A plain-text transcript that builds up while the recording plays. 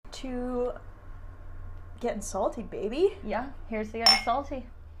to Getting Salty, baby. Yeah, here's the Getting Salty.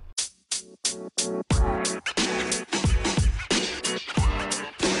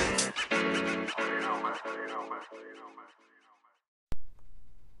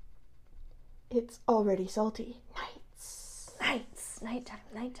 It's already salty. Nighttime.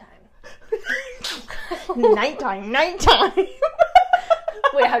 Nighttime.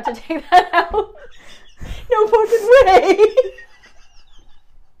 Wait, I have to take that out. No fucking way.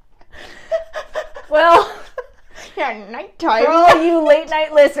 Well, Yeah, nighttime. for all you late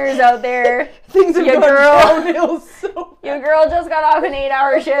night listeners out there, Things have your gone girl- downhill so your girl just got off an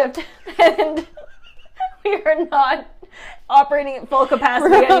 8-hour shift, and we are not operating at full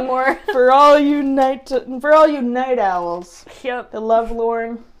capacity anymore. For all you night owls, Yep. the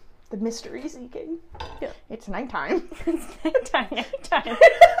lovelorn, the mystery seeking. Yep. It's nighttime. It's nighttime.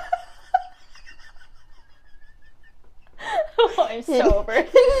 Oh, I'm so over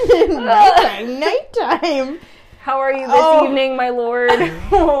it. nighttime. How are you this evening, my lord?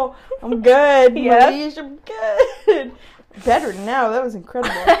 Oh, I'm good. Yep. Malish, I'm good. Better now. That was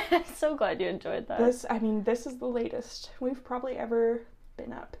incredible. I'm so glad you enjoyed that. This is the latest we've probably ever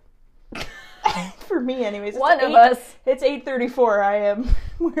been up. For me, anyways. One of us. It's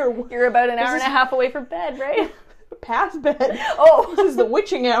 8:34. You're about an hour and a half away from bed, right? Past bed. Oh. This is the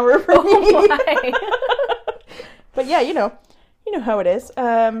witching hour for me. Oh my. But yeah, you know how it is.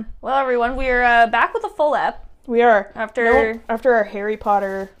 Well, everyone, we're back with a full ep We are after our Harry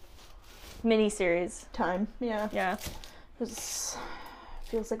Potter mini-series. time. Yeah. Yeah. Feels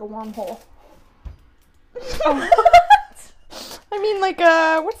like a wormhole. Oh, I mean, like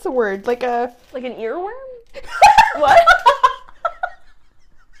what's the word? Like a like an earworm? What?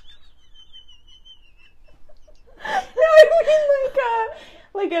 No, I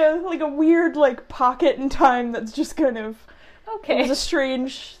mean like a weird like pocket in time that's just kind of Okay. It was a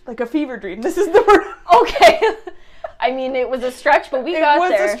strange, like a fever dream. This is the word. Okay. I mean, it was a stretch, but we got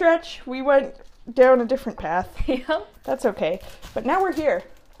there. It was a stretch. We went down a different path. Yep. That's okay. But now we're here.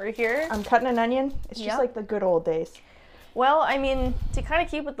 We're here. I'm cutting an onion. It's just like the good old days. Well, I mean, to kind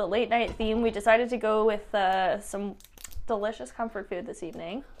of keep with the late night theme, we decided to go with some delicious comfort food this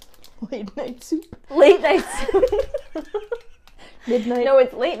evening. Late night soup. Late night soup. Midnight. No,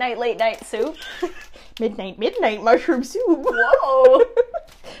 it's late night soup. Midnight mushroom soup. Whoa.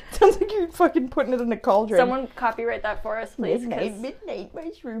 Sounds like you're fucking putting it in a cauldron. Someone copyright that for us, please. Midnight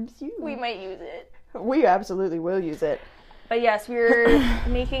mushroom soup. We might use it. We absolutely will use it. But yes, we're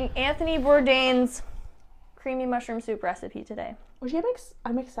making Anthony Bourdain's creamy mushroom soup recipe today. Which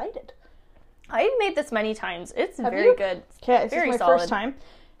I'm excited. I've made this many times. It's Have very you? good. Okay, this Very is my solid. first time.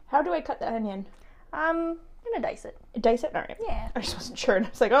 How do I cut the onion? I'm gonna dice it. Dice it? Alright. Yeah. I just wasn't sure. And I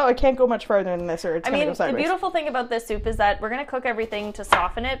was like, I can't go much farther than this or it's going to go The sideways. beautiful thing about this soup is that we're going to cook everything to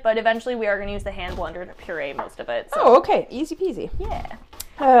soften it, but eventually we are going to use the hand blender to puree most of it. So. Oh, okay. Easy peasy. Yeah.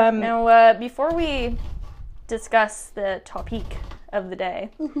 Um, Now, before we discuss the topic of the day,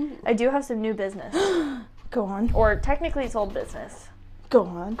 I do have some new business. Go on. Or technically it's old business. Go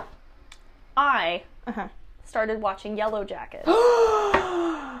on. I Uh-huh. started watching Yellow Jacket.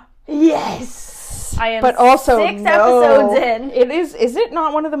 Yes! I am but also 6 episodes in. Is it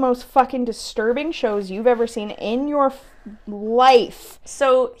not one of the most fucking disturbing shows you've ever seen in your life?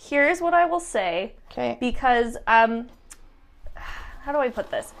 So here's what I will say. Okay. Because, how do I put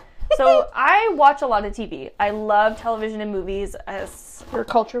this? So I watch a lot of TV. I love television and movies as You're a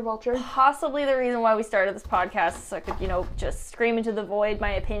culture vulture? possibly the reason why we started this podcast, so I could, just scream into the void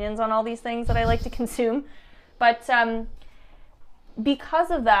my opinions on all these things that I like to consume. But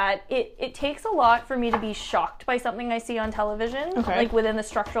because of that, it takes a lot for me to be shocked by something I see on television, like within the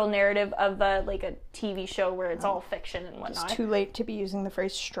structural narrative of a TV show where it's all fiction and whatnot. It's too late to be using the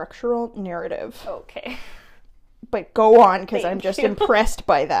phrase structural narrative. Okay. But go on, because I'm Thank just you. impressed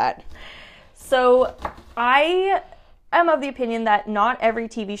by that. So I am of the opinion that not every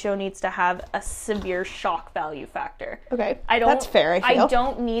TV show needs to have a severe shock value factor. Okay, That's fair, I feel. I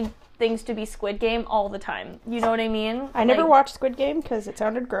don't need things to be Squid Game all the time. You know what I mean? I never watched Squid Game because it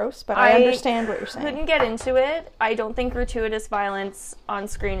sounded gross, but I understand what you're saying. Couldn't get into it. I don't think gratuitous violence on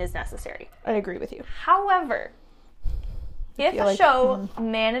screen is necessary. I agree with you. However, if a like- show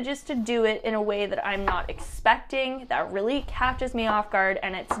manages to do it in a way that I'm not expecting, that really catches me off guard,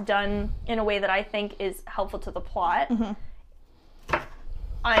 and it's done in a way that I think is helpful to the plot,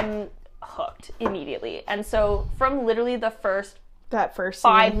 I'm hooked immediately. And so from literally the first That first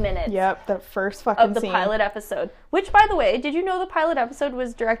 5 scene. minutes Yep, that first fucking of the scene. pilot episode, which, by the way, did you know the pilot episode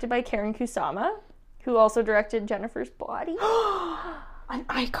was directed by Karen Kusama, who also directed Jennifer's Body? An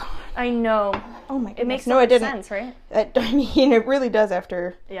icon. I know. Oh my goodness. It makes no, so it much didn't. sense, right? I mean, it really does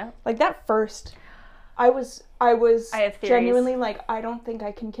after. Yeah. Like that first. I was I have theories. genuinely like, I don't think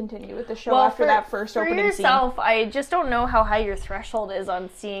I can continue with the show Well, after that first for opening yourself, I just don't know how high your threshold is on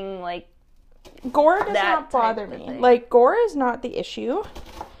seeing, like, scene. Gore does that not bother type of me. thing. Like, gore is not the issue.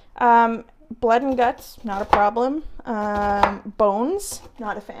 Blood and guts, not a problem. Bones,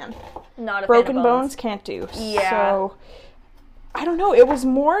 not a fan. not a Broken fan of bones, can't do. Yeah. So, I don't know. It was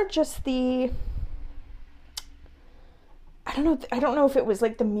more just the... I don't know if it was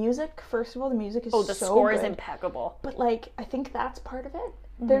like the music. First of all, the music is Oh, the so score is good. impeccable. But like, I think that's part of it.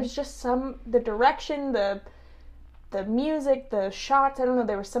 Mm-hmm. There's just the direction, the music, the shots. I don't know.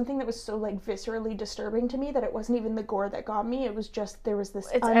 There was something that was so like viscerally disturbing to me that it wasn't even the gore that got me. It was just there was this.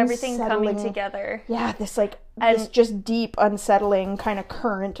 It's everything coming unsettling- together. Yeah, this like And- this just deep, unsettling kind of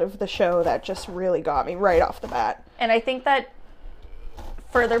current of the show that just really got me right off the bat. And I think that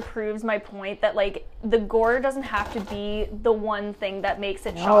further proves my point that, like, the gore doesn't have to be the one thing that makes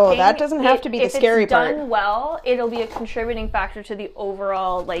it shocking. that doesn't have to be the scary If it's done well, it'll be a contributing factor to the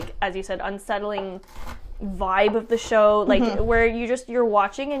overall, like, as you said, unsettling vibe of the show. Like, where you're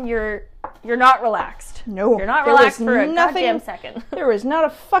watching and you're not relaxed. No, You're not there relaxed was for a nothing- goddamn second. There was not a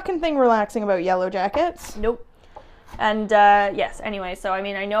fucking thing relaxing about Yellow Jackets. Nope. And, yes, anyway, so, I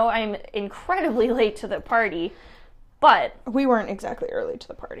mean, I know I'm incredibly late to the party, but... We weren't exactly early to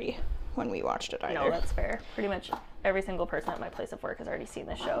the party when we watched it either. No, that's fair. Pretty much every single person at my place of work has already seen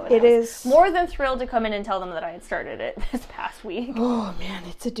the show. And It I was is- more than thrilled to come in and tell them that I had started it this past week. Oh man,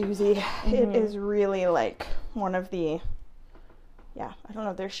 it's a doozy. Mm-hmm. It is really like one of the... Yeah, I don't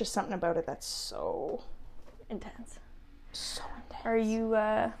know. There's just something about it that's so Intense. intense. Are you,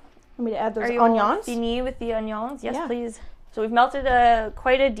 Want me to add those are you all onions? fini with the onions? Yes, Yeah. please. So we've melted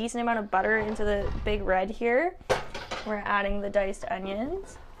quite a decent amount of butter into the big red here. We're adding the diced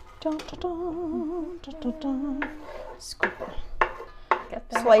onions. Dun, dun, dun, dun, dun, dun. Scoop it. Get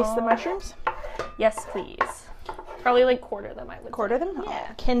them Slice all. the mushrooms. Yes, please. Probably like quarter them, I would Quarter say. them? Yeah.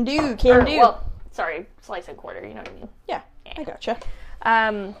 Oh, can do, Or, can do. well, sorry, slice and quarter, you know what I mean. Yeah, I gotcha.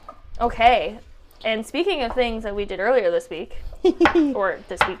 Okay. And speaking of things that we did earlier this week, or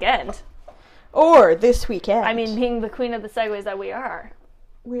this weekend, Or this weekend. I mean, being the queen of the segues that we are.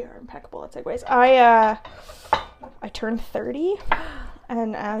 we are impeccable at segues. I turned 30,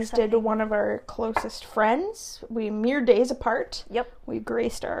 and as did one of our closest friends. We mere days apart. Yep. We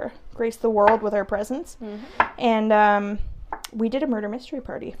graced the world with our presence, Mm-hmm. and we did a murder mystery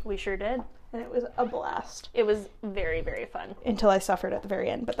party, We sure did. and it was a blast It was very, very fun. until I suffered at the very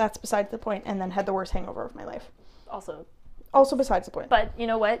end. But that's besides the point. And then had the worst hangover of my life. Also, Besides the point. but you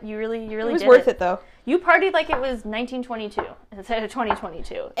know what? You really it was did worth it though, You partied like it was 1922 instead of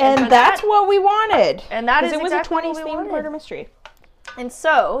 2022. and for that's that- what we wanted. And that 'Cause is it was exactly a 20s what we themed wanted. murder mystery. And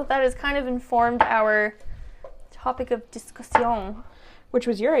so that has kind of informed our topic of discussion. Which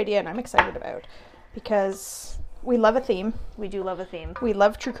was your idea, and I'm excited about, because we love a theme. We do love a theme. We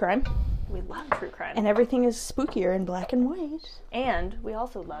love true crime, We love true crime. and everything is spookier in black and white. And we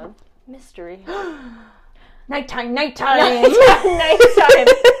also love mystery. Nighttime. Nighttime.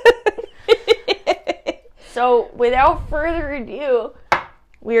 So, without further ado,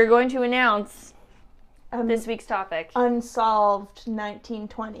 we are going to announce this week's topic. Unsolved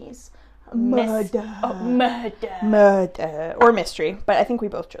 1920s Murder. murder or mystery, but I think we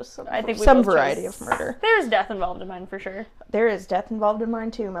both chose some. I think we some both variety chose- of murder. There's death involved in mine for sure. There is death involved in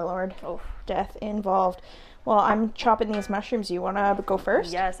mine too, my lord. Oh, Death involved. Well, I'm chopping these mushrooms. You wanna go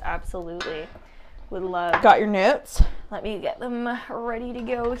first? yes, absolutely. Would love. Got your notes? Let me get them ready to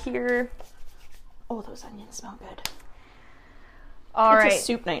go here. Oh, those onions smell good. All right. It's a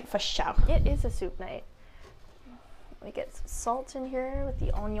soup night for sure. It is a soup night. Let me get some salt in here with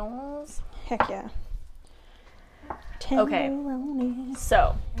the onions. Heck yeah. Okay. Tenderoni.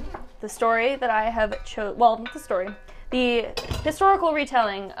 So, the story that I have not the story, the historical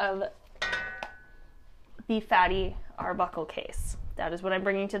retelling of the Fatty Arbuckle case. That is what I'm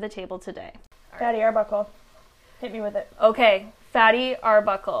bringing to the table today. Fatty Arbuckle. Hit me with it. Okay, Fatty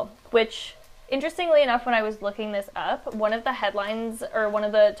Arbuckle, which, interestingly enough, when I was looking this up, one of the headlines, or one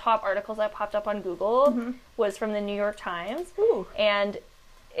of the top articles that popped up on Google was from the New York Times. Ooh. And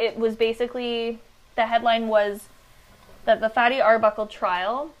it was basically, the headline was that the Fatty Arbuckle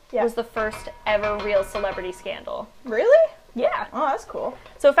trial was the first ever real celebrity scandal. Really? Yeah. Oh, that's cool.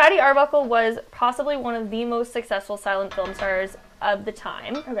 So Fatty Arbuckle was possibly one of the most successful silent film stars of the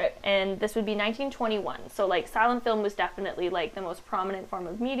time. Okay. And this would be 1921. So, like, silent film was definitely, like, the most prominent form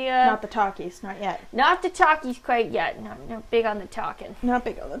of media. Not the talkies, not yet. Not the talkies quite yet. Not big on the talking. Not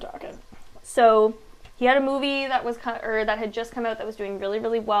big on the talking. So, He had a movie that that had just come out that was doing really,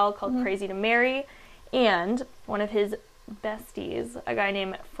 really well called Crazy to Marry, and one of his besties, a guy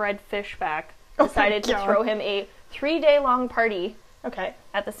named Fred Fishback, decided to throw him a 3-day-long party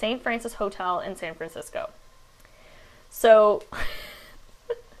at the St. Francis Hotel in San Francisco. So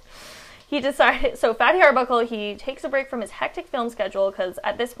Fatty Arbuckle, he takes a break from his hectic film schedule because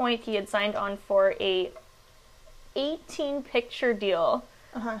at this point he had signed on for a 18-picture deal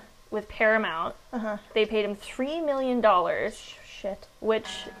with Paramount. They paid him $3 million,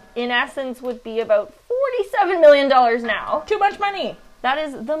 which in essence would be about $47 million now. Too much money. That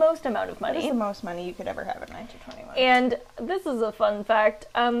is the most amount of money. That is the most money you could ever have in 1921. And this is a fun fact.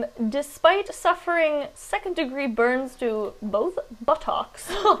 Despite suffering second-degree burns to both buttocks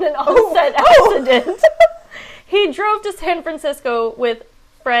on an on-set accident, he drove to San Francisco with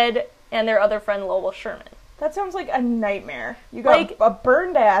Fred and their other friend Lowell Sherman. That sounds like a nightmare. You got a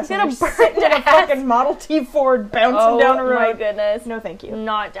burned ass and you're sitting in a fucking Model T Ford bouncing down a road. Oh my goodness. No, thank you.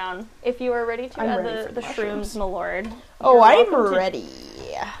 Not down. If you are ready to add the shrooms, my lord. Oh, I'm ready.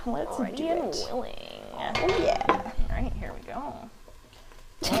 Let's do ready it. and willing. Oh, yeah. Alright, here we go.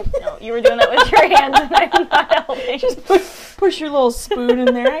 Oh, no, you were doing that with your hands and I'm not helping. Just push your little spoon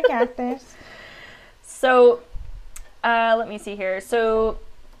in there. I got this. So, let me see here. So,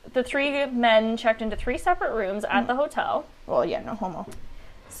 the 3 men checked into 3 separate rooms at the hotel. Well, yeah, no homo.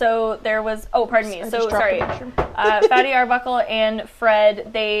 So there was, Fatty Arbuckle and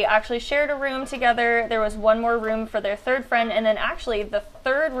Fred, they actually shared a room together. There was one more room for their third friend, and then actually the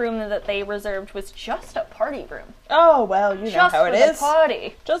third room that they reserved was just a party room. Oh, well, you know how it is.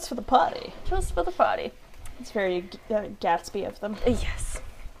 Just for the party. Just for the party. It's very Gatsby of them. Yes.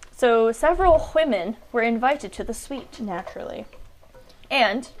 So several women were invited to the suite. Naturally.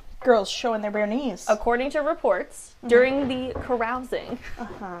 And girls showing their bare knees. According to reports, during the carousing,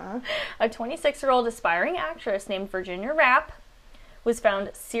 a 26-year-old aspiring actress named Virginia Rapp was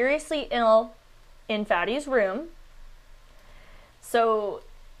found seriously ill in Fatty's room. So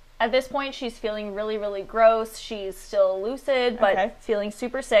at this point, she's feeling really, really gross. She's still lucid, but feeling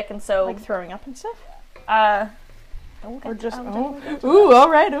super sick, and so... Like throwing up and stuff? Or just... Ooh, all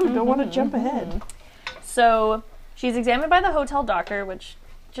right. Ooh, don't want to jump ahead. So she's examined by the hotel doctor, which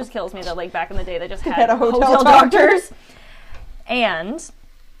just kills me that, like, back in the day they just had a hotel doctors. And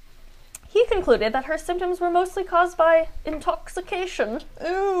he concluded that her symptoms were mostly caused by intoxication.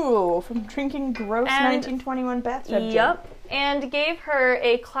 Ooh, from drinking gross 1921 bathtub gin. Yep. And gave her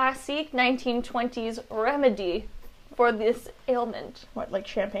a classic 1920s remedy for this ailment. What, like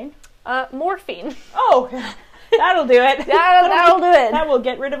champagne? Morphine. Oh, that'll do it. That'll do it. That will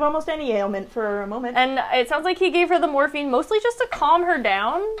get rid of almost any ailment for a moment. And it sounds like he gave her the morphine mostly just to calm her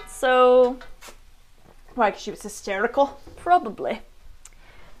down, so... Why, because she was hysterical? Probably.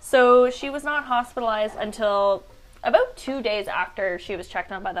 So she was not hospitalized until about 2 days after she was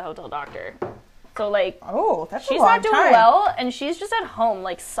checked on by the hotel doctor. So, like... Oh, that's she's a long not doing time. well, and she's just at home,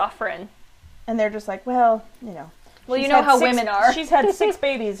 like, suffering. And they're just like, well, you know... Well, you know how women are. She's had 6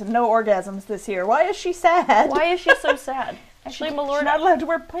 babies and no orgasms this year. Why is she sad? Why is she so sad? Actually, my lord, she's not allowed to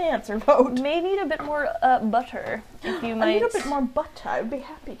wear pants or vote. May need a bit more butter, if you might. A little bit more butter. I would be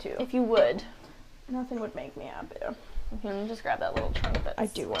happy to. If you would. Nothing would make me happy. Just grab that little chunk that's I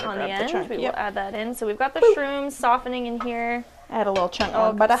do want to on grab the end. chunk. We will add that in. So we've got the shrooms softening in here. Add a little chunk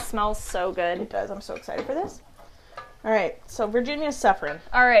more butter. It smells so good. It does. I'm so excited for this. All right, so Virginia's suffering.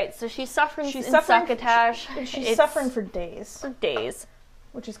 All right, so she's suffering in succotash. She's suffering for days. For days.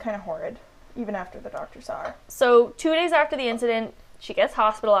 Which is kind of horrid, even after the doctor saw her. So 2 days after the incident, she gets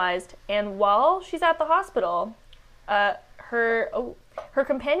hospitalized, and while she's at the hospital, her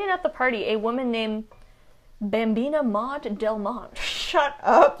companion at the party, a woman named Bambina Maud Delmont. Shut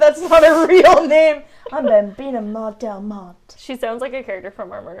up, that's not a real name. I'm Bambina Maud Delmont. She sounds like a character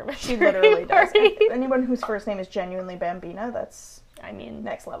from our Murder Mystery. She literally does. Anyone whose first name is genuinely Bambina, that's, I mean,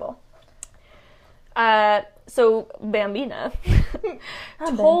 next level. So Bambina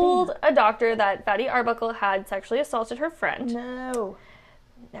told a doctor that Fatty Arbuckle had sexually assaulted her friend. No.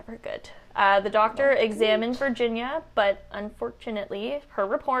 Never good. The doctor examined Virginia, but unfortunately, her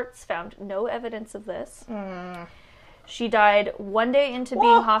reports found no evidence of this. She died 1 day into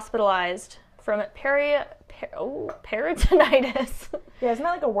being hospitalized from peritonitis. Yeah, isn't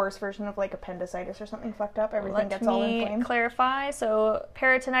that like a worse version of like appendicitis or something fucked up? Everything gets all inflamed. Let me clarify. So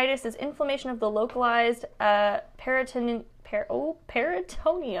peritonitis is inflammation of the localized peritoneum.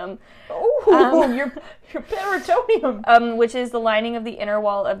 Oh, your peritoneum. Which is the lining of the inner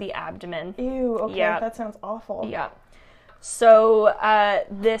wall of the abdomen. Ew, okay, that sounds awful. Yeah. So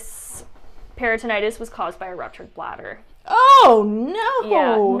this peritonitis was caused by a ruptured bladder. Oh, no!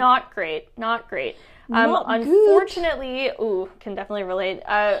 Yeah, not great, not great. Not good. Unfortunately, can definitely relate.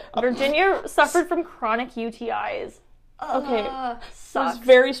 Virginia suffered from chronic UTIs. Okay. I Sucks. was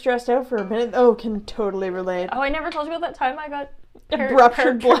very stressed out for a minute. Oh, can totally relate. Oh, I never told you about that time I got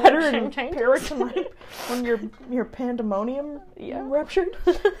Ruptured bladder and peritonitis. peritonitis when your pandemonium ruptured.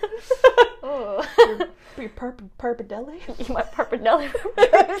 Oh. Your parpadelli. My parpadelli.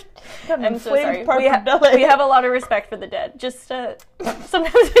 I'm so sorry. Parpadelli. We have a lot of respect for the dead. Just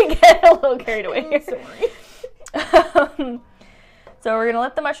sometimes we get a little carried away here. So we're going to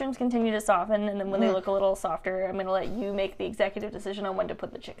let the mushrooms continue to soften, and then when they look a little softer, I'm going to let you make the executive decision on when to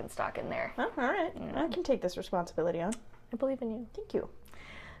put the chicken stock in there. Oh, all right. I can take this responsibility on. I believe in you. Thank you.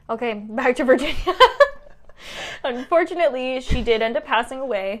 Okay, back to Virginia. Unfortunately, she did end up passing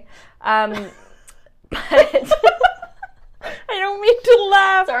away. But I don't mean to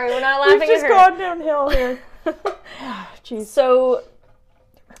laugh. sorry, we're not laughing We've at just her. gone downhill here. Jeez. So,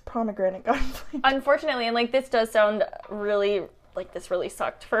 Pomegranate got inflamed. unfortunately, and like this does sound really, like this really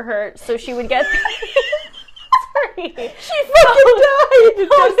sucked for her, so she would get... Sorry. She fucking died. It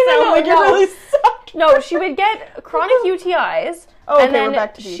does sound like it no. really sucked. No, she would get chronic UTIs, Oh, okay, and then we're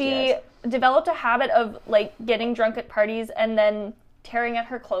back to the she developed a habit of like getting drunk at parties and then tearing at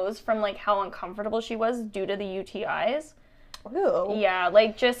her clothes from like how uncomfortable she was due to the UTIs. Ew. Yeah,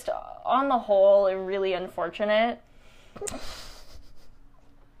 like just on the whole, really unfortunate.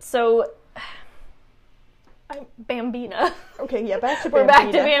 So, Bambina. Okay, yeah, back to Bambina. We're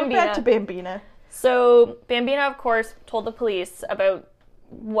back to Bambina. We're back to Bambina. So, Bambina, of course, told the police about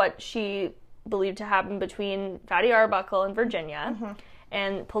what she believed to happen between Fatty Arbuckle and Virginia. Mm-hmm.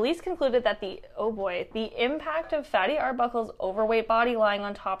 And police concluded that the impact of Fatty Arbuckle's overweight body lying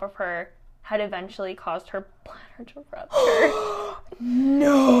on top of her had eventually caused her bladder to rupture.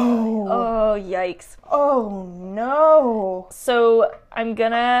 No. Oh, yikes. Oh, no. So, I'm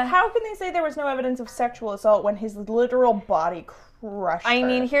gonna... How can they say there was no evidence of sexual assault when his literal body crushed her? I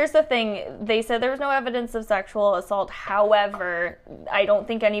mean, here's the thing. They said there was no evidence of sexual assault. However, I don't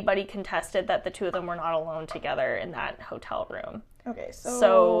think anybody contested that the two of them were not alone together in that hotel room. Okay,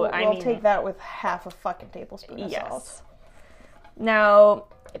 so I we'll mean, take that with half a fucking tablespoon of salt. Yes. Now,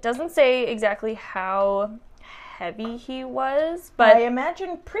 it doesn't say exactly how heavy he was, but I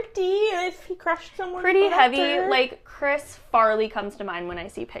imagine pretty if he crushed someone. pretty heavy. Her. Like, Chris Farley comes to mind when I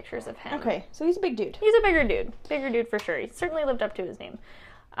see pictures of him. Okay, so he's a big dude. He's a bigger dude. Bigger dude for sure. He certainly lived up to his name.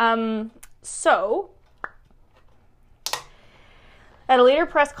 So, at a later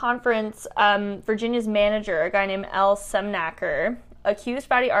press conference, Virginia's manager, a guy named Al Semnacker, accused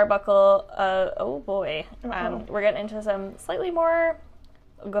Fatty Arbuckle of, we're getting into some slightly more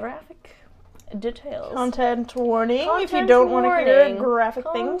graphic details. Content warning. If you Content don't want to hear warning. graphic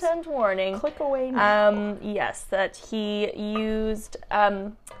things, Content warning. click away now. Yes, that he used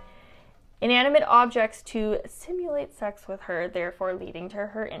inanimate objects to simulate sex with her, therefore leading to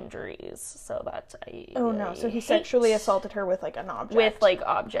her injuries. So that Oh no, so he sexually assaulted her with like an object. with like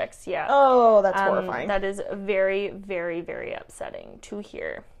objects, yeah. Oh, that's horrifying. That is very, very, very upsetting to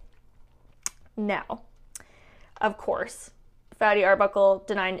hear. Now, of course, Fatty Arbuckle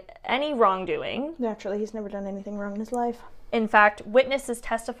denied any wrongdoing. Naturally, he's never done anything wrong in his life. In fact, witnesses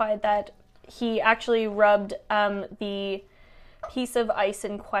testified that he actually rubbed the piece of ice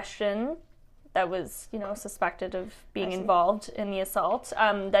in question that was, suspected of being involved in the assault,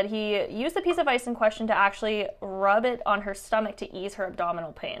 that he used the piece of ice in question to actually rub it on her stomach to ease her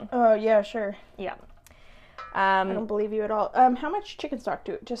abdominal pain. Oh, yeah, sure. Yeah. I don't believe you at all. How much chicken stock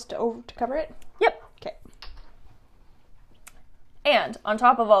just to cover it? Yep. Okay. And on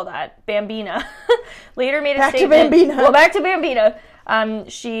top of all that, Bambina later made a Back to statement. Bambina. Well, back to Bambina.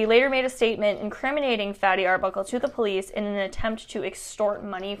 She later made a statement incriminating Fatty Arbuckle to the police in an attempt to extort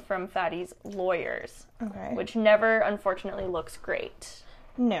money from Fatty's lawyers, Okay. which never, unfortunately, looks great.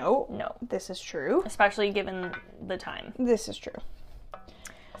 No. No, This is true. especially given the time. This is true.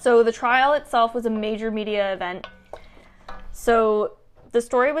 So the trial itself was a major media event. So the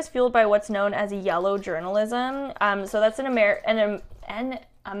story was fueled by what's known as yellow journalism. So that's an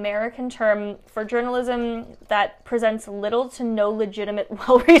American term for journalism that presents little to no legitimate,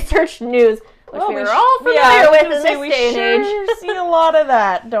 well-researched news, which we are all familiar with in this day and age. We see a lot of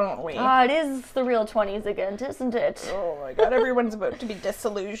that, don't we? It is the real 20s again, isn't it? Oh my god, everyone's about to be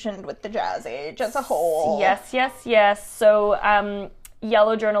disillusioned with the jazz age as a whole. Yes. So,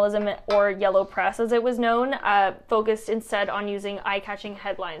 yellow journalism, or yellow press as it was known, focused instead on using eye-catching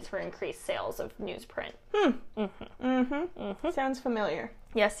headlines for increased sales of newsprint. Sounds familiar.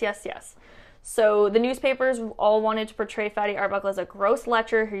 Yes. So the newspapers all wanted to portray Fatty Arbuckle as a gross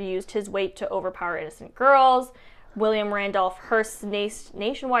lecher who used his weight to overpower innocent girls, William Randolph Hearst's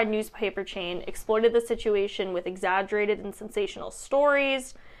nationwide newspaper chain exploited the situation with exaggerated and sensational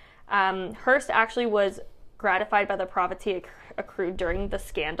stories. Hearst actually was gratified by the profits he accrued during the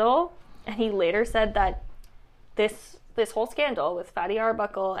scandal, and he later said that this whole scandal with Fatty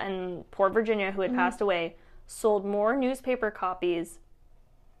Arbuckle and poor Virginia, who had passed away, sold more newspaper copies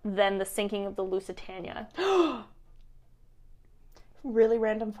than the sinking of the Lusitania. Really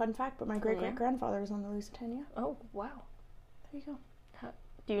random fun fact, but my great-great-grandfather was on the Lusitania. Oh, wow. There you go.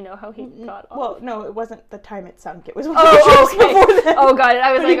 Do you know how he got off? Well, no, it wasn't the time it sunk. It was Oh, okay. before that. Oh, got it.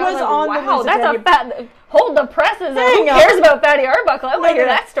 I was like, wow, that's a fat... Hold the presses. Who cares about Fatty Arbuckle? I want to hear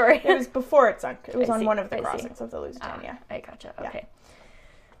that story. It was before it sunk. It was on one of the crossings of the Lusitania. I gotcha. Okay.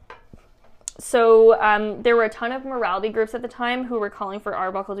 So there were a ton of morality groups at the time who were calling for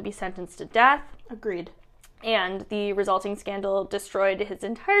Arbuckle to be sentenced to death. Agreed. And the resulting scandal destroyed his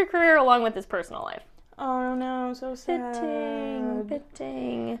entire career along with his personal life. Oh no, so sad.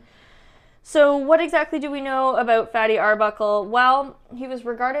 Fitting. So what exactly do we know about Fatty Arbuckle? Well, he was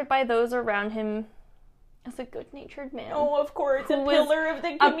regarded by those around him as a good-natured man. Oh, of course, a pillar of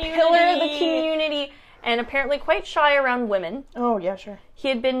the community. And apparently quite shy around women. Oh, yeah, sure. He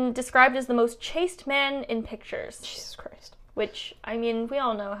had been described as the most chaste man in pictures. Jesus Christ. Which, I mean, we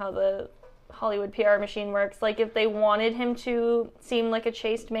all know how the Hollywood PR machine works. Like, if they wanted him to seem like a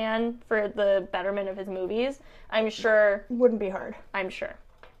chaste man for the betterment of his movies, I'm sure... Wouldn't be hard. I'm sure.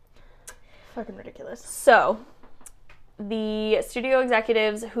 Fucking ridiculous. So, the studio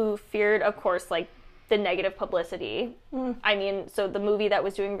executives who feared, of course, like, the negative publicity. I mean, so the movie that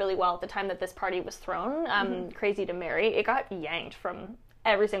was doing really well at the time that this party was thrown, Crazy to Marry, it got yanked from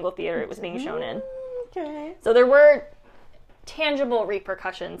every single theater it was being shown in. Okay. So there were tangible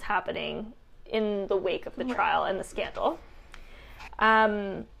repercussions happening in the wake of the trial and the scandal.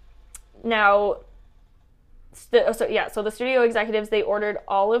 So the studio executives, they ordered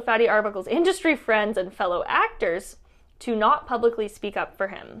all of Fatty Arbuckle's industry friends and fellow actors to not publicly speak up for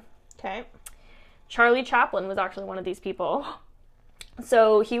him. Okay. Charlie Chaplin was actually one of these people.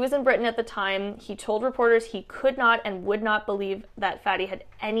 So he was in Britain at the time. He told reporters he could not and would not believe that Fatty had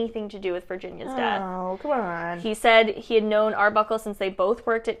anything to do with Virginia's death. Oh, come on. He said he had known Arbuckle since they both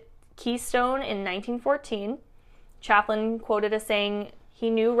worked at Keystone in 1914. Chaplin quoted as saying he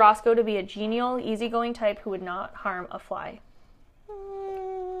knew Roscoe to be a genial, easygoing type who would not harm a fly.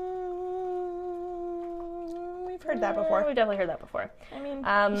 We've heard that before. We've definitely heard that before. I mean...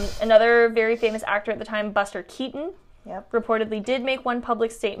 another very famous actor at the time, Buster Keaton, Yep. reportedly did make one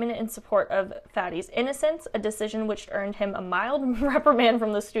public statement in support of Fatty's innocence, a decision which earned him a mild reprimand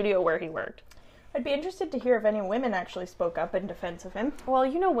from the studio where he worked. I'd be interested to hear if any women actually spoke up in defense of him. Well,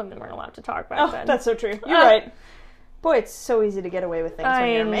 you know women weren't allowed to talk back then. That's so true. You're right. Boy, it's so easy to get away with things when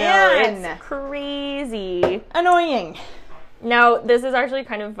you're a man. It's crazy. Annoying. Now, this is actually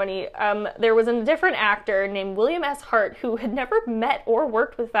kind of funny. There was a different actor named William S. Hart who had never met or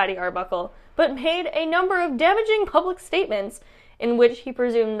worked with Fatty Arbuckle, but made a number of damaging public statements in which he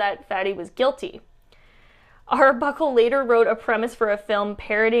presumed that Fatty was guilty. Arbuckle later wrote a premise for a film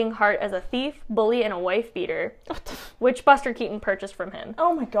parodying Hart as a thief, bully, and a wife-beater, which Buster Keaton purchased from him.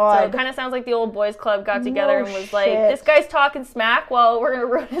 Oh my god. So it kind of sounds like the old boys club got together and was like, this guy's talking smack, well, we're going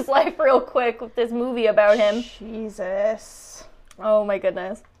to ruin his life real quick with this movie about him. Jesus. Oh my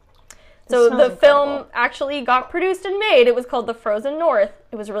goodness. So the film actually got produced and made. It was called The Frozen North.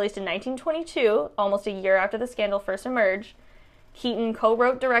 It was released in 1922, almost a year after the scandal first emerged. Keaton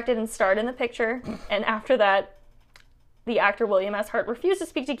co-wrote, directed, and starred in the picture, and after that, the actor William S. Hart refused to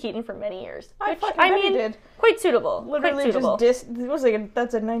speak to Keaton for many years. I mean, did. Quite suitable. Literally quite suitable. just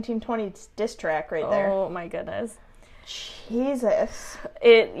that's a 1920s diss track right there. Oh my goodness. Jesus.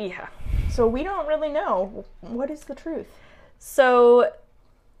 Yeah. So we don't really know. What is the truth? So,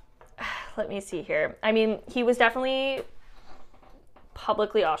 let me see here. I mean, he was definitely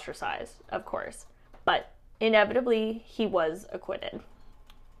publicly ostracized, of course, but inevitably, he was acquitted.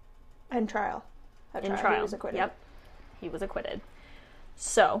 In trial. In trial. He was acquitted. Yep. He was acquitted.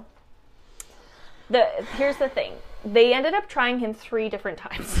 So, here's the thing. They ended up trying him 3 different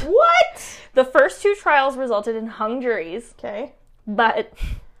times. What? The first 2 trials resulted in hung juries. Okay. But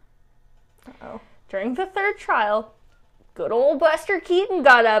Uh-oh. During the 3rd trial, good old Buster Keaton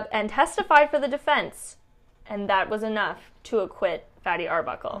got up and testified for the defense. And that was enough to acquit Fatty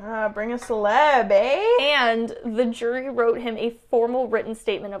Arbuckle. Bring a celeb, eh? And the jury wrote him a formal written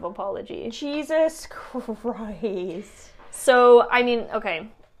statement of apology. Jesus Christ. So, I mean, okay.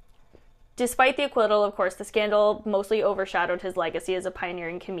 Despite the acquittal, of course, the scandal mostly overshadowed his legacy as a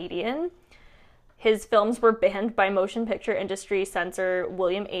pioneering comedian. His films were banned by motion picture industry censor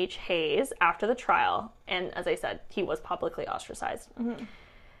William H. Hayes after the trial, and as I said, he was publicly ostracized. Mm-hmm.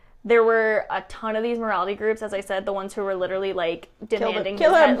 There were a ton of these morality groups, as I said, the ones who were literally like demanding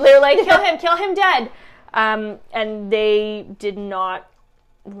kill him. They were like, kill him dead. And they did not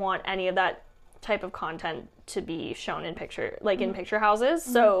want any of that type of content to be shown in picture houses.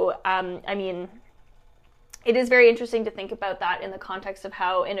 Mm-hmm. So, I mean, it is very interesting to think about that in the context of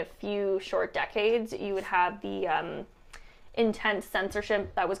how in a few short decades you would have the intense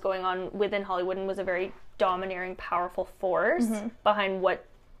censorship that was going on within Hollywood and was a very domineering, powerful force behind what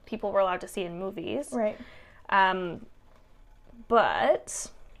people were allowed to see in movies. Right.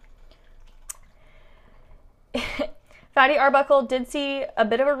 But Fatty Arbuckle did see a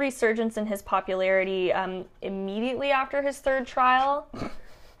bit of a resurgence in his popularity immediately after his third trial.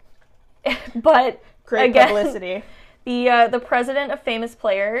 But great again, publicity. The president of Famous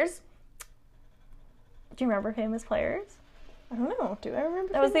Players. Do you remember Famous Players? I don't know. Do I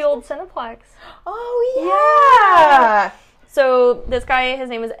remember? That was the old Cineplex. Oh yeah. So this guy, his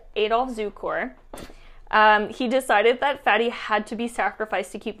name is Adolf Zukor. He decided that Fatty had to be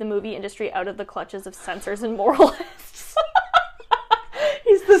sacrificed to keep the movie industry out of the clutches of censors and moralists.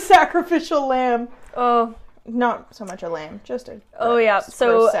 He's the sacrificial lamb. Oh. Not so much a lamb, just a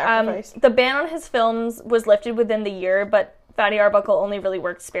So sacrifice. The ban on his films was lifted within the year, but Fatty Arbuckle only really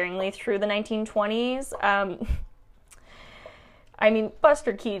worked sparingly through the 1920s. I mean,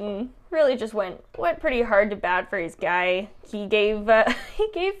 Buster Keaton really just went pretty hard to bat for his guy. He gave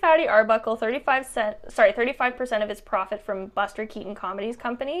Fatty Arbuckle 35% of his profit from Buster Keaton Comedies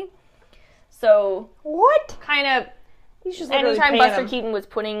Company. So what? Kind of, he's just anytime Buster Keaton was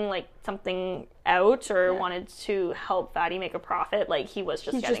putting like something out or wanted to help Fatty make a profit, like he was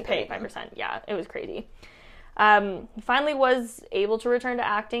just getting 35%. Yeah, it was crazy. He finally was able to return to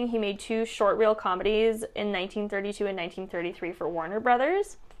acting. He made 2 short reel comedies in 1932 and 1933 for Warner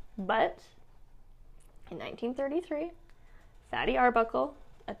Brothers. But in 1933, Fatty Arbuckle,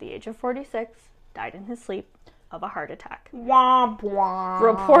 at the age of 46, died in his sleep of a heart attack. Womp womp.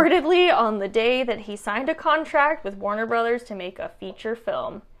 Reportedly on the day that he signed a contract with Warner Brothers to make a feature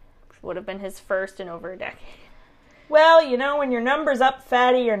film. Which would have been his first in over a decade. Well, you know, when your number's up,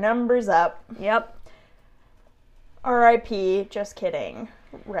 Fatty, your number's up. Yep. R.I.P. Just kidding.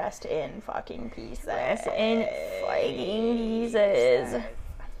 Rest in fucking pieces. Rest in fucking pieces.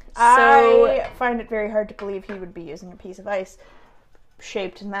 I find it very hard to believe he would be using a piece of ice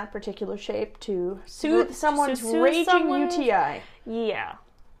shaped in that particular shape to soothe someone's raging UTI. Yeah.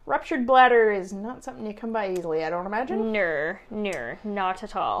 Ruptured bladder is not something you come by easily, I don't imagine. No, not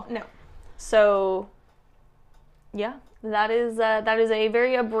at all. No. So, yeah, that is a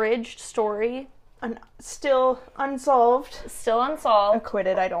very abridged story. Still unsolved. Still unsolved.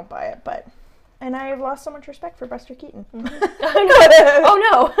 Acquitted, I don't buy it, but... And I have lost so much respect for Buster Keaton. Mm-hmm. Oh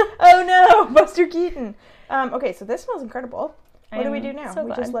no! Oh no! Buster Keaton! Okay, so this smells incredible. What do we do now? So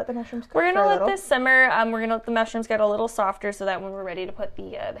we just let the mushrooms cook. We're gonna let this simmer. We're gonna let the mushrooms get a little softer so that when we're ready to put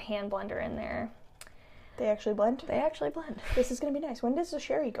the hand blender in there. They actually blend? They actually blend. This is gonna be nice. When does the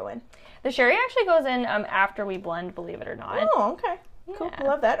sherry go in? The sherry actually goes in after we blend, believe it or not. Oh, okay. Yeah. Cool. I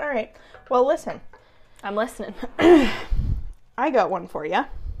love that. All right. Well, listen. I'm listening. I got one for you.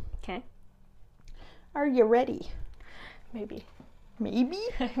 Okay. Are you ready? Maybe. Maybe?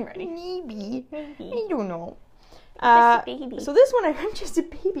 I'm ready. Maybe. I don't know. Just a baby. So this one, I'm just a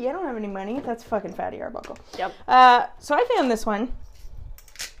baby. I don't have any money. That's fucking Fatty Arbuckle. Yep. So I found this one.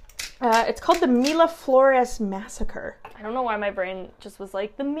 It's called the Mila Flores Massacre. I don't know why my brain just was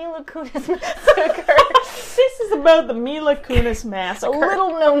like, the Mila Kunis Massacre. This is about the Mila Kunis Massacre. A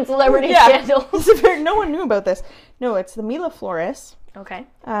little known celebrity scandal. No one knew about this. No, it's the Mila Flores. Okay.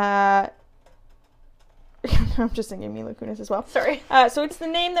 I'm just thinking Mila Kunis as well. Sorry. So it's the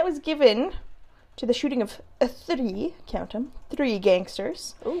name that was given to the shooting of 3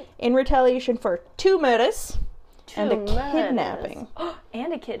 gangsters. Ooh. In retaliation for 2 murders and a kidnapping.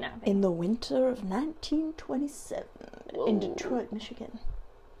 And a kidnapping. In the winter of 1927 in Detroit, Michigan.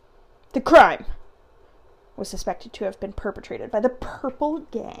 The crime was suspected to have been perpetrated by the Purple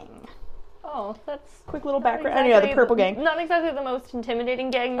Gang. Oh, that's... Quick little background. Exactly, the Purple Gang. Not exactly the most intimidating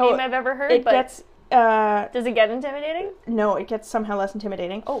gang name I've ever heard, it but... Gets, does it get intimidating? No, it gets somehow less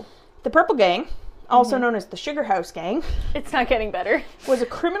intimidating. Oh. The Purple Gang, also known as the Sugar House Gang... It's not getting better. ...was a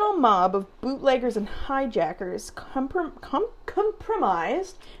criminal mob of bootleggers and hijackers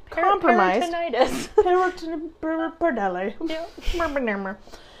compromised... compromised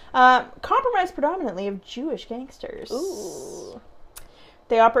predominantly of Jewish gangsters. Ooh.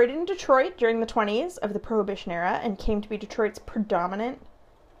 They operated in Detroit during the 20s of the Prohibition era and came to be Detroit's predominant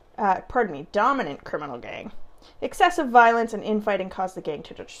dominant criminal gang. Excessive violence and infighting caused the gang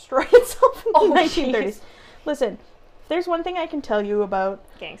to destroy itself in the 1930s. Geez. Listen, if there's one thing I can tell you about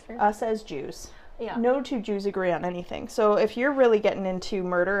Gangsters. us as Jews. Yeah. No two Jews agree on anything. So if you're really getting into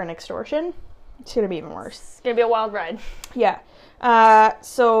murder and extortion, it's going to be even worse. It's gonna be a wild ride. Yeah.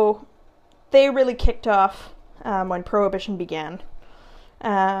 So they really kicked off when Prohibition began.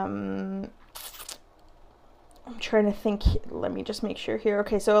 I'm trying to think. Let me just make sure here.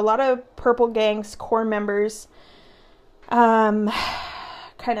 Okay, so a lot of Purple Gang's core members kind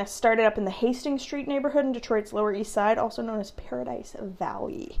of started up in the Hastings Street neighborhood in Detroit's Lower East Side, also known as Paradise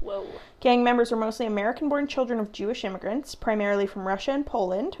Valley. Whoa. Gang members were mostly American-born children of Jewish immigrants, primarily from Russia and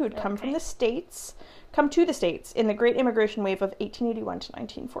Poland, who had come to the States in the Great Immigration Wave of 1881 to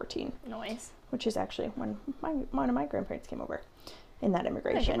 1914. Nice. Which is actually when one of my grandparents came over in that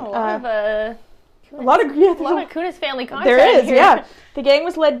immigration. A lot of Kunis family content. There is, here. yeah. The gang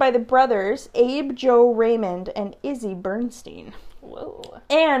was led by the brothers Abe, Joe Raymond, and Izzy Bernstein. Whoa.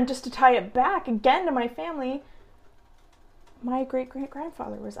 And just to tie it back again to my family, my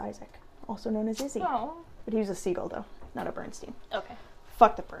great-great-grandfather was Isaac, also known as Izzy. Oh. But he was a Siegel, though, not a Bernstein. Okay.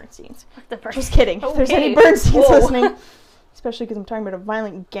 Fuck the Bernsteins. Just Just kidding. If there's any Bernsteins listening, especially because I'm talking about a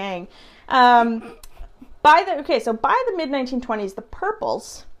violent gang. By the mid-1920s, the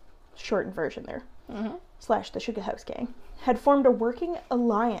Purples, shortened version there, / the Sugar House Gang, had formed a working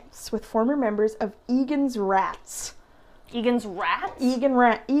alliance with former members of Egan's Rats. Egan's Rats?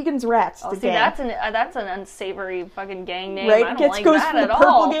 Egan's Rats. Oh, the see, gang. that's an unsavory fucking gang name. Right? I don't like goes that from at the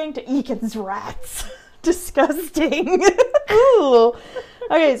Purple all. Gang to Egan's Rats. Disgusting. Ooh.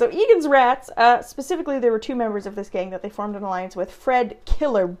 Okay, so Egan's Rats, specifically there were two members of this gang that they formed an alliance with, Fred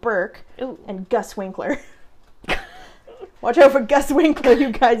Killer Burke and Gus Winkler. Watch out for Gus Winkler,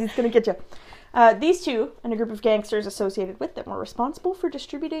 you guys, he's gonna get you. These two, and a group of gangsters associated with them, were responsible for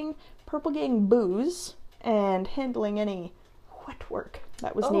distributing Purple Gang booze and handling any wet work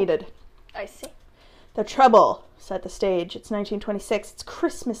that was needed. I see. The trouble set the stage. It's 1926. It's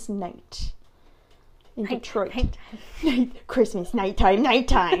Christmas night in Detroit. Christmas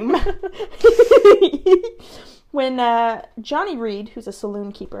nighttime. When Johnny Reed, who's a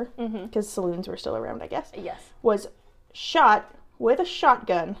saloon keeper, because saloons were still around, I guess, was shot with a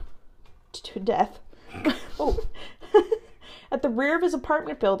shotgun to death at the rear of his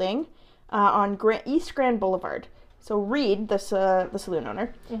apartment building on East Grand Boulevard. So Reed, the saloon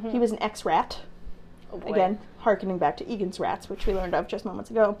owner, he was an ex-rat. Oh boy. Again, hearkening back to Egan's Rats, which we learned of just moments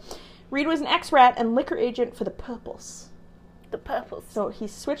ago. Reed was an ex-rat and liquor agent for the Purples. The Purples. So he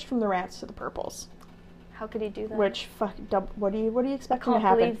switched from the Rats to the Purples. How could he do that? Which, what do you expect to happen? I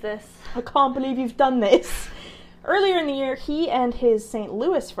can't believe this. I can't believe you've done this. Earlier in the year, he and his St.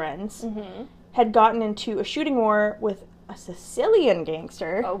 Louis friends had gotten into a shooting war with a Sicilian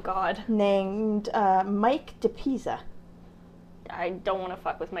gangster. Oh, God. Named Mike DePisa. I don't want to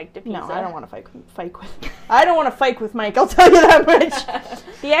fuck with Mike DePisa. No, I don't want to I don't want to fight with Mike, I'll tell you that much.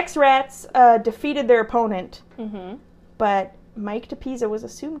 The ex-Rats defeated their opponent, but Mike DePisa was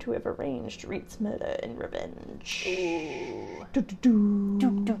assumed to have arranged Reed's murder in revenge.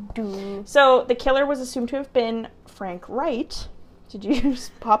 So the killer was assumed to have been Frank Wright. Did you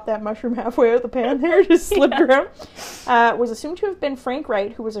just pop that mushroom halfway out the pan there? Just slipped around. Was assumed to have been Frank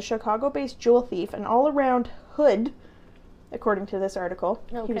Wright, who was a Chicago-based jewel thief and all-around hood, according to this article.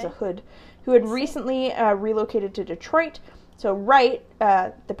 Okay. He was a hood, who had recently relocated to Detroit. So Wright,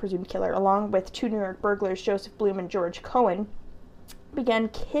 the presumed killer, along with two New York burglars, Joseph Bloom and George Cohen, began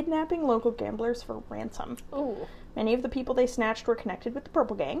kidnapping local gamblers for ransom. Ooh. Many of the people they snatched were connected with the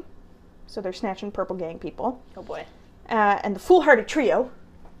Purple Gang. So they're snatching Purple Gang people. Oh boy. And the foolhardy trio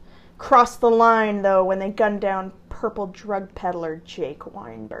crossed the line, though, when they gunned down purple drug peddler Jake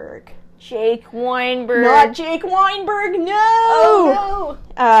Weinberg. Jake Weinberg. Not Jake Weinberg, no! Oh,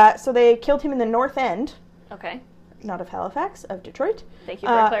 no! So they killed him in the North End. Okay. Not of Halifax, of Detroit. Thank you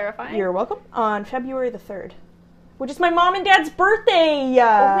for clarifying. You're welcome. On February the 3rd. Which is my mom and dad's birthday! Oh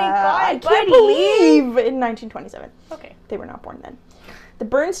my God, I can't believe! In 1927. Okay. They were not born then. The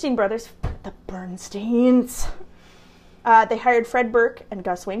Bernstein brothers, the Bernsteins, they hired Fred Burke and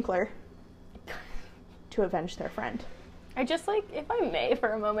Gus Winkler to avenge their friend. I just, if I may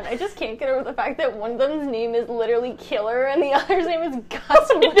for a moment, I just can't get over the fact that one of them's name is literally Killer and the other's name is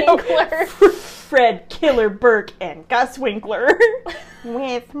Gus Winkler. Fred Killer Burke and Gus Winkler.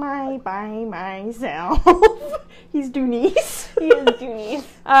 By myself. He's Doonies. He is Doonies.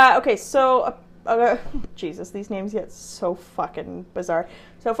 Okay, so, Jesus, these names get so fucking bizarre.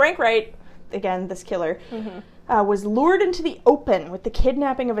 So Frank Wright, again, this killer, was lured into the open with the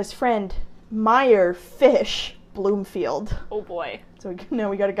kidnapping of his friend, Meyer Fish Bloomfield. Oh boy. So now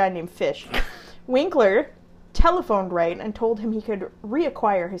we got a guy named Fish. Winkler telephoned Wright and told him he could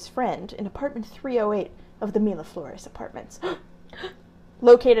reacquire his friend in apartment 308 of the Miraflores apartments.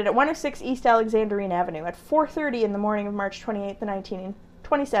 Located at 106 East Alexandrine Avenue at 4:30 in the morning of March 28th,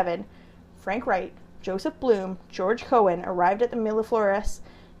 1927, Frank Wright, Joseph Bloom, George Cohen arrived at the Miraflores,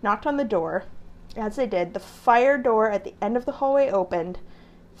 knocked on the door. As they did, the fire door at the end of the hallway opened.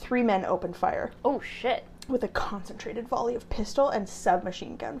 3 men opened fire. Oh, shit. With a concentrated volley of pistol and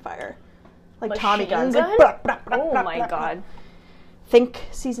submachine gun fire. Like Machine Tommy guns. gun? Like, blah, blah, blah, Oh blah, my blah, god. blah. Think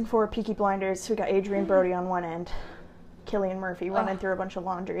season 4 Peaky Blinders. We got Adrian Brody on one end. Cillian Murphy running through a bunch of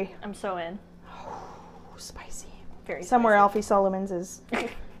laundry. I'm so in. Ooh, spicy. Very Somewhere spicy. Alfie Solomons is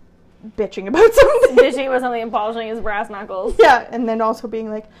bitching about something. Bitching about something and polishing his brass knuckles. Yeah, and then also being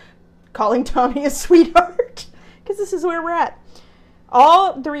like, calling Tommy a sweetheart. Because this is where we're at.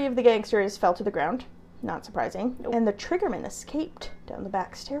 All 3 of the gangsters fell to the ground. Not surprising. Nope. And the triggermen escaped down the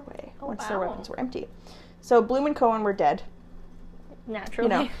back stairway once their wow. weapons were empty. So Bloom and Cohen were dead. Naturally.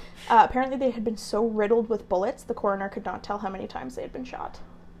 You know, apparently they had been so riddled with bullets, the coroner could not tell how many times they had been shot.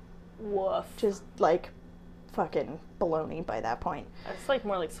 Woof. Which is like fucking baloney by that point. It's like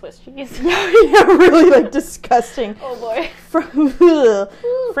more like Swiss cheese. Yeah, really like disgusting. Oh boy.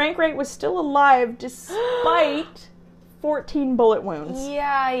 Frank Wright was still alive despite 14 bullet wounds.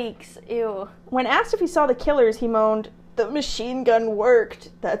 Yikes. Ew. When asked if he saw the killers, he moaned, "The machine gun worked.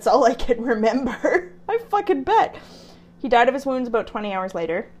 That's all I can remember." I fucking bet. He died of his wounds about 20 hours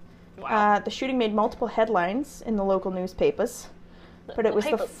later. Wow. The shooting made multiple headlines in the local newspapers, but it was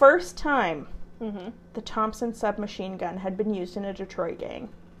the Papers. first time Mm-hmm. the Thompson submachine gun had been used in a Detroit gang.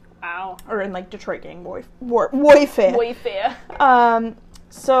 Wow. Or in, like, Detroit gang warfare. Wayfair.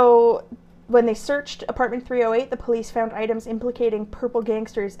 So when they searched apartment 308, the police found items implicating purple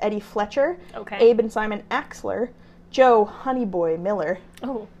gangsters Eddie Fletcher, Okay. Abe and Simon Axler, Joe Honeyboy Miller,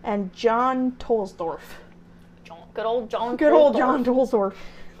 Oh. and John Tolsdorf. Good old John. Good old Tolsdorf. John Tolsdorf.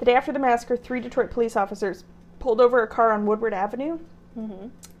 The day after the massacre, 3 Detroit police officers pulled over a car on Woodward Avenue, Mm-hmm.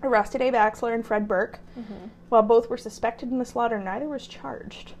 arrested Abe Axler and Fred Burke. Mm-hmm. While both were suspected in the slaughter, neither was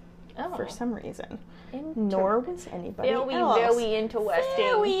charged Oh. for some reason. Inter- Nor was anybody else. Very interesting.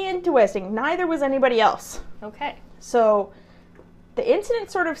 Very interesting. Neither was anybody else. Okay. So the incident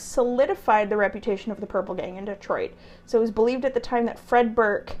sort of solidified the reputation of the Purple Gang in Detroit. So it was believed at the time that Fred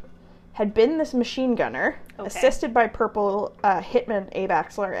Burke had been this machine gunner, Okay. assisted by Purple hitman Abe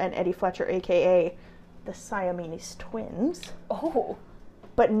Axler and Eddie Fletcher, a.k.a. the Siamese twins. Oh.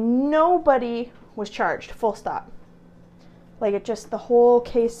 But nobody was charged, full stop. Like, it just, the whole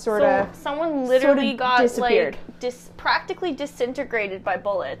case sort of... So someone literally got disappeared. like practically disintegrated by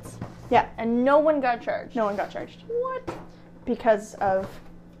bullets, Yeah, and no one got charged. no one got charged. What? Because of,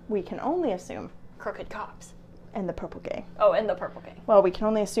 we can only assume, Crooked cops. and the Purple Gang. Oh, and the Purple Gang. Well, we can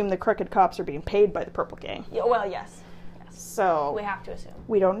only assume the crooked cops are being paid by the Purple Gang. Yeah, well, yes. So, We have to assume.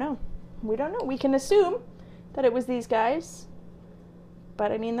 we don't know. We don't know. We can assume that it was these guys.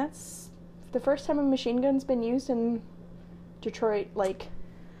 But, I mean, that's the first time a machine gun's been used in Detroit, like,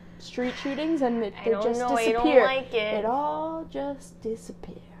 street shootings, and they don't just know, I disappear. don't like it. It all just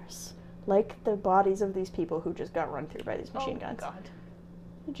disappears. Like the bodies of these people who just got run through by these machine Oh, guns. God.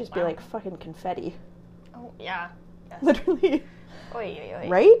 It'd just be Wow. like fucking confetti. Oh, yeah. Yes. Literally. Oy, oy, oy.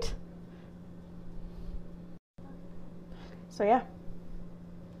 Right? So yeah,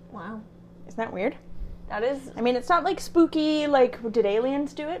 Wow. isn't that weird? That is, I mean, it's not like spooky, like, did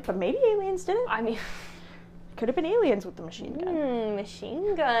aliens do it? But maybe aliens did it. I mean, Could have been aliens with the machine gun.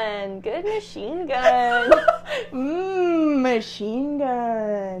 machine gun. Good machine gun. Machine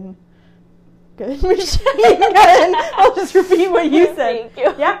gun. Good machine gun. I'll just repeat what you said. Thank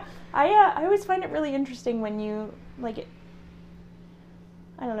you. Yeah, I always find it really interesting when you, like, it,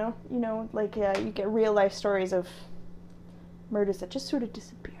 I don't know, you know, like, you get real life stories of murders that just sort of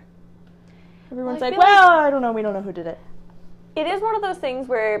disappear. Everyone's I like, feel like- well, I don't know, we don't know who did it. It is one of those things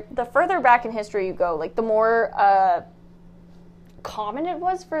where the further back in history you go, like, the more common it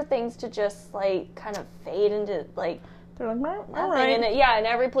was for things to just, like, kind of fade into, like, They're like, all nothing. right. And yeah, and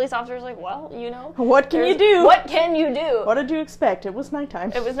every police officer is like, well, you know. What can you there's- do? What can you do? What did you expect? It was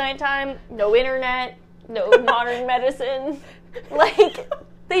nighttime. It was nighttime, no internet, no modern medicine. Like,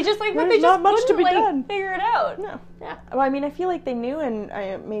 they just, like, but There's they just not much to couldn't, be like, done. figure it out. No. Yeah. Well, I mean, I feel like they knew, and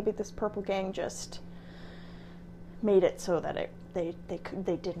maybe this Purple Gang just made it so that they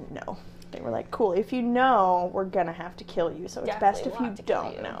didn't know. They were like, cool, if you know, we're gonna have to kill you, so it's best Definitely if will you have to kill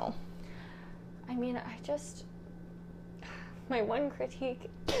don't you. know. I mean, I just... My one critique,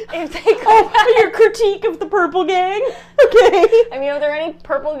 if they could Oh, your critique of the Purple Gang? Okay. I mean, are there any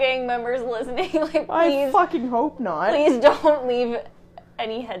Purple Gang members listening? Like, I please, fucking hope not. please don't leave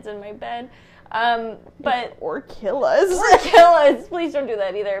any heads in my bed. But Or kill us. or kill us. Please don't do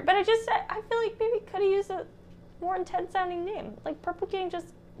that either. But I feel like maybe could have used a more intense sounding name. Like Purple Gang just,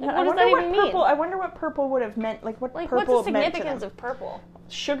 like, what does that even mean? I wonder what purple would have meant. Like what Like, purple what's the meant to significance them. of purple?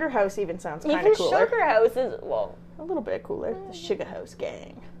 Sugar House even sounds kind Even of cooler. Sugar House is, well, A little bit cooler. The Sugar House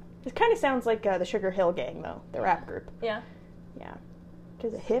Gang. It kind of sounds like the Sugar Hill Gang, though. The rap group. yeah. Yeah.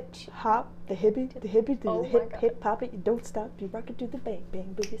 Because the hip hop, the hippie, the Oh my hip God. hip hop it, you don't stop, you rock it to the bang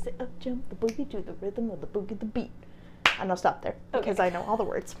bang boogie, say up jump the boogie to the rhythm of the boogie the beat. And I'll stop there because I know all the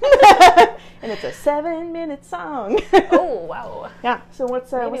words. And it's a 7-minute song. Oh, wow. Yeah. So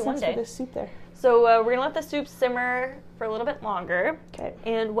what's Maybe next one for day. this soup there? So we're going to let the soup simmer for a little bit longer. Okay.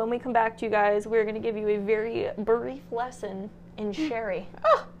 And when we come back to you guys, we're going to give you a very brief lesson in sherry.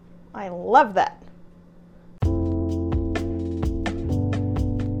 Oh, I love that.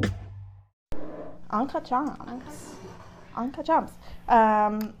 Anka Jams. Anka Jams.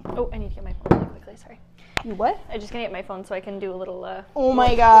 Oh, I need to get my phone really quickly. Sorry. You what? I'm just going to get my phone so I can do a little Oh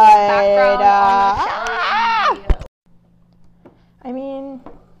my god. background on the sherry video. I mean,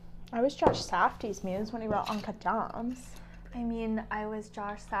 I was Josh Safdie's muse when he wrote Anka Jams. I mean, I was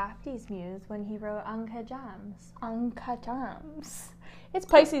Josh Safdie's muse when he wrote Anka Jams. Anka Jams. It's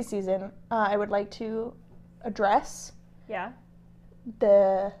Pisces season. I would like to address Yeah?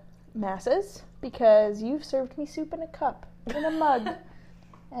 the masses because you've served me soup in a cup, in a mug.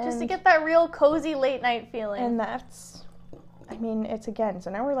 Just to And- get that real cozy late night feeling. And that's, I mean, it's again, so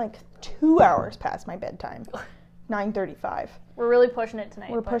now we're like 2 hours past my bedtime. 9:35. We're really pushing it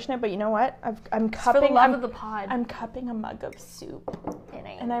tonight. We're pushing it, but you know what? I'm It's for the cupping. love of the pod. I'm cupping a mug of soup, and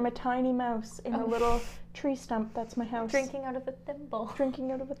and I'm a tiny mouse in a little tree stump. That's my house. drinking out of a thimble.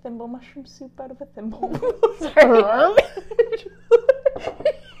 Drinking out of a thimble, mushroom soup out of a thimble. Sorry.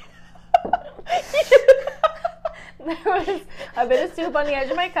 There was a bit of soup on the edge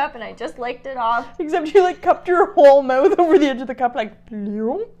of my cup, and I just licked it off. Except you like cupped your whole mouth over the edge of the cup, like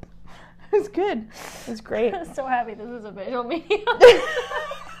bloop. It was good. It was great. I'm so happy this is a visual medium.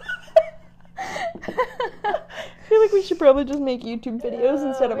 I feel like we should probably just make YouTube videos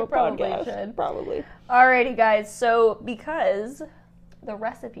instead of we a probably podcast. should. Probably. Alrighty, guys. So because the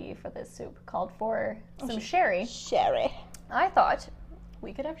recipe for this soup called for some sherry, Sherry. I thought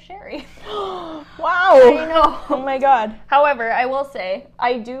we could have sherry. Wow. I know. Oh my god. However, I will say,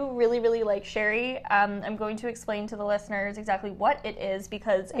 I do really, really like sherry. I'm going to explain to the listeners exactly what it is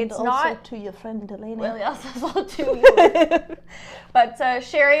because And it's also not... to your friend Delaney. Well, yes, also to you. But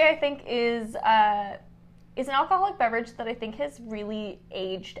sherry, I think, is an alcoholic beverage that I think has really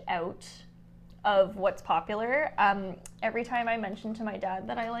aged out of what's popular. Every time I mention to my dad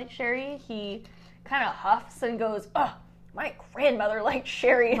that I like sherry, he kind of huffs and goes, "Oh, my grandmother liked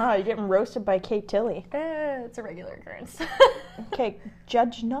sherry." Wow, you're getting roasted by Kate Tilley. It's a regular occurrence. Okay,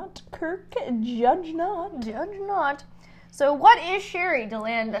 judge not, Kirk. Judge not. Judge not. So what is sherry,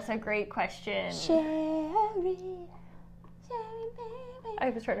 Deland? That's a great question. Sherry. Sherry, baby. I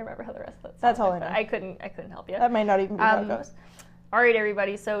was trying to remember how the rest of that song That's all went, I but know. I couldn't help you. That might not even be how it goes. All right,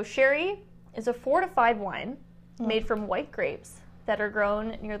 everybody. So sherry is a fortified wine made from white grapes that are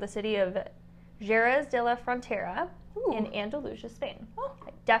grown near the city of Jerez de la Frontera in Andalusia, Spain. Oh.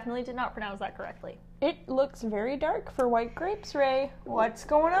 I definitely did not pronounce that correctly. It looks very dark for white grapes, Ray. What's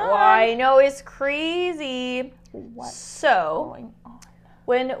going on? I know, it's crazy. What's So, going on?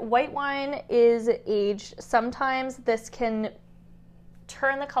 when white wine is aged, sometimes this can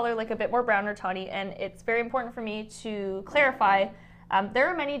turn the color like a bit more brown or tawny, and it's very important for me to clarify. There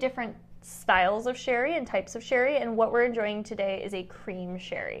are many different styles of sherry and types of sherry, and what we're enjoying today is a cream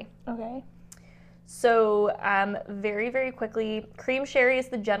sherry. Okay. So, very, very quickly, cream sherry is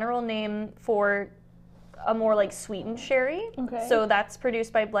the general name for a more like sweetened sherry. Okay. So that's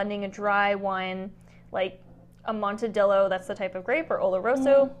produced by blending a dry wine like a Montedillo, that's the type of grape, or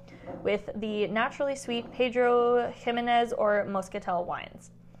Oloroso, with the naturally sweet Pedro Jimenez or Moscatel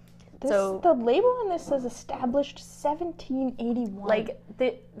wines. The label on this says established 1781. Like,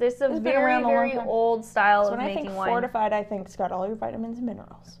 this is a It's been very, around a long very time. old style so of when I making think wine. fortified, I think it's got all your vitamins and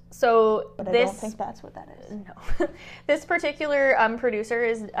minerals. So But I this don't think that's what that is. No. This particular producer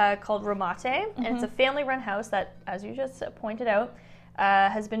is called Romate, and it's a family-run house that, as you just pointed out,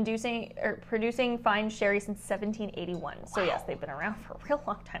 has been producing fine sherry since 1781. So yes, they've been around for a real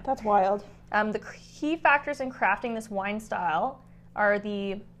long time. That's wild. The key factors in crafting this wine style are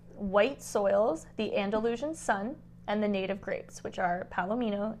the white soils, the Andalusian sun, and the native grapes, which are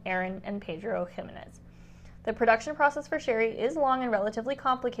Palomino, Aran, and Pedro Jimenez. The production process for sherry is long and relatively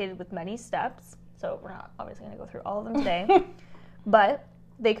complicated with many steps, so we're not obviously going to go through all of them today, but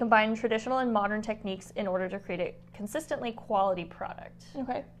they combine traditional and modern techniques in order to create a consistently quality product.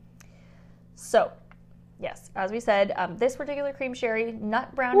 Okay. So, yes, as we said, this particular cream sherry,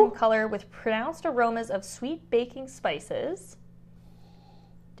 nut brown in color with pronounced aromas of sweet baking spices.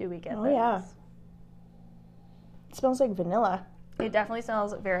 Do we get this? Oh, yeah. It smells like vanilla. It definitely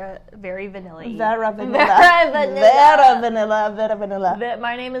smells very vanilla-y. Vera vanilla. Vera vanilla. Vera vanilla. Vera vanilla.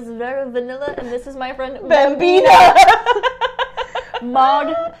 My name is Vera Vanilla, and this is my friend Bambina.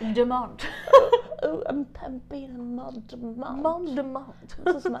 Maud Demont. Oh, I'm Bambina Maud Demont. Maud Demont.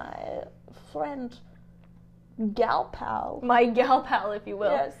 This is my friend, gal pal. My gal pal, if you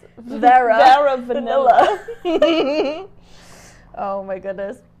will. Yes. Vera vanilla. Oh my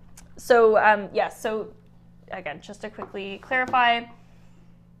goodness. So, so again, just to quickly clarify,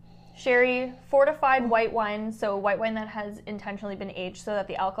 sherry, fortified white wine, so white wine that has intentionally been aged so that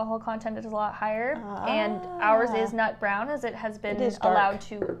the alcohol content is a lot higher. And ours is nut brown as it has been allowed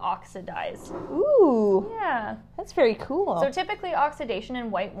to oxidize. Ooh. Yeah. That's very cool. So typically oxidation in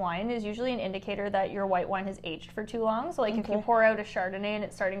white wine is usually an indicator that your white wine has aged for too long. So like if you pour out a Chardonnay and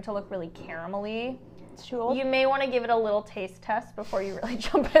it's starting to look really caramelly, it's too old. you may want to give it a little taste test before you really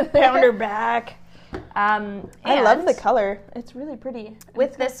jump in there. Pound her back. I love the and color. It's really pretty. With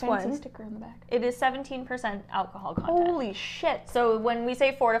It's got a this fancy one, sticker on the back. it is 17% alcohol content. Holy shit. So when we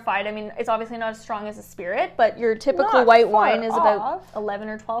say fortified, I mean, it's obviously not as strong as a spirit, but your typical Not white far wine is about off. 11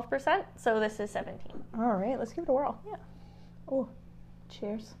 or 12%, so this is 17. All right, let's give it a whirl. Yeah. Oh,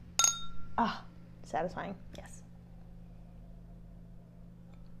 cheers. Ah, satisfying. Yes.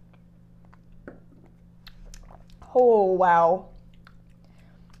 Oh, wow.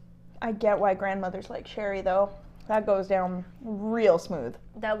 I get why grandmothers like sherry, though. That goes down real smooth.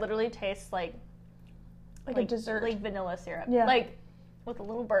 That literally tastes like Like a dessert. like vanilla syrup. Yeah. Like with a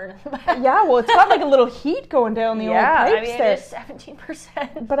little burn in the back. Yeah, well, it's got like a little heat going down the old pipes I mean, there. it is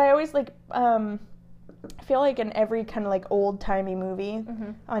 17%. But I always like, I feel like in every kind of like old timey movie,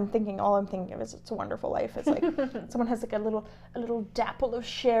 all I'm thinking of is It's a Wonderful Life. It's like someone has like a little dapple of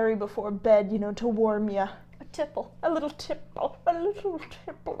sherry before bed, you know, to warm you. A tipple. A little tipple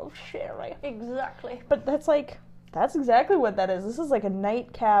of sherry. Exactly. But that's exactly what that is. This is like a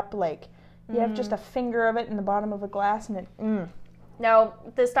nightcap, like you have just a finger of it in the bottom of a glass and it, Now,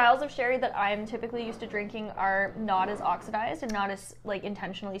 the styles of sherry that I'm typically used to drinking are not as oxidized and not as like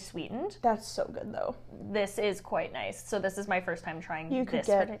intentionally sweetened. That's so good though. This is quite nice. So this is my first time trying You could this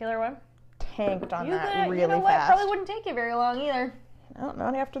get particular one. Tanked on that really you know what? fast. Probably wouldn't take you very long either. No,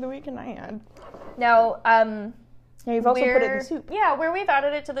 not after the weekend I had. Now, Yeah, you've also put it in the soup. Yeah, where we've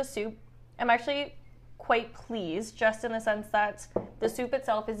added it to the soup, I'm actually quite pleased, just in the sense that the soup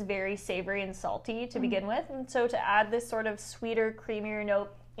itself is very savory and salty to begin with, and so to add this sort of sweeter, creamier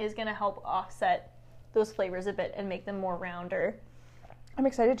note is going to help offset those flavors a bit and make them more rounder. I'm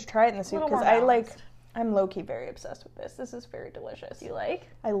excited to try it in the soup because I'm low-key very obsessed with this. This is very delicious. You like?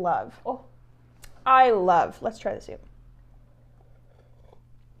 I love. Oh. I love. Let's try the soup.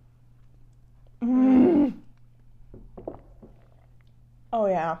 Oh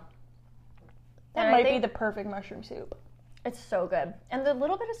yeah. That And might be the perfect mushroom soup. It's so good. And the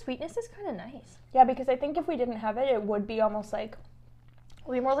little bit of sweetness is kind of nice. Yeah, because I think if we didn't have it, it would be almost like It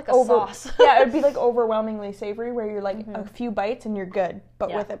would be more like a sauce. Yeah, it would be like overwhelmingly savory where you're like a few bites and you're good. But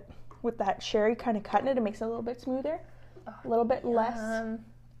Yeah. with that sherry kind of cutting it, it makes it a little bit smoother, a little bit less. And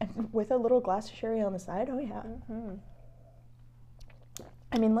with a little glass of sherry on the side, oh yeah.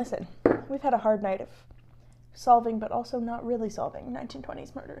 I mean, listen, we've had a hard night of solving, but also not really solving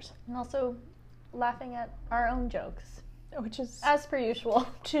 1920s murders. And also laughing at our own jokes. Which is, As per usual.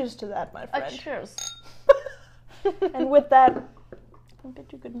 cheers to that, my friend. Cheers. And with that, I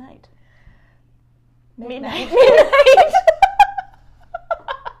bid you good night. Midnight.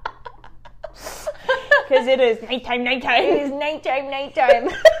 Because it is nighttime. It is nighttime.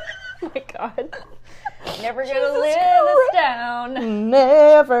 Oh my god. Never gonna Jesus live Christ. this down.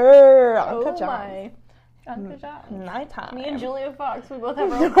 Never. Oh Uncle John. my. Uncle John. Nighttime. Me and Julia Fox, we both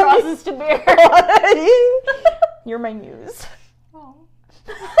have our own crosses to bear. You're my muse. Oh.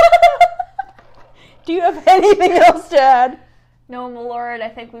 Do you have anything else to add? No, my lord, I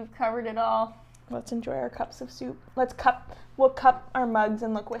think we've covered it all. Let's enjoy our cups of soup. We'll cup our mugs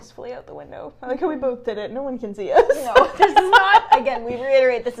and look wistfully out the window. I like how we both did it. No one can see us. No, this is not, again, we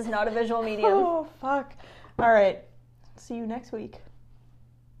reiterate, this is not a visual medium. Oh, fuck. All right. See you next week.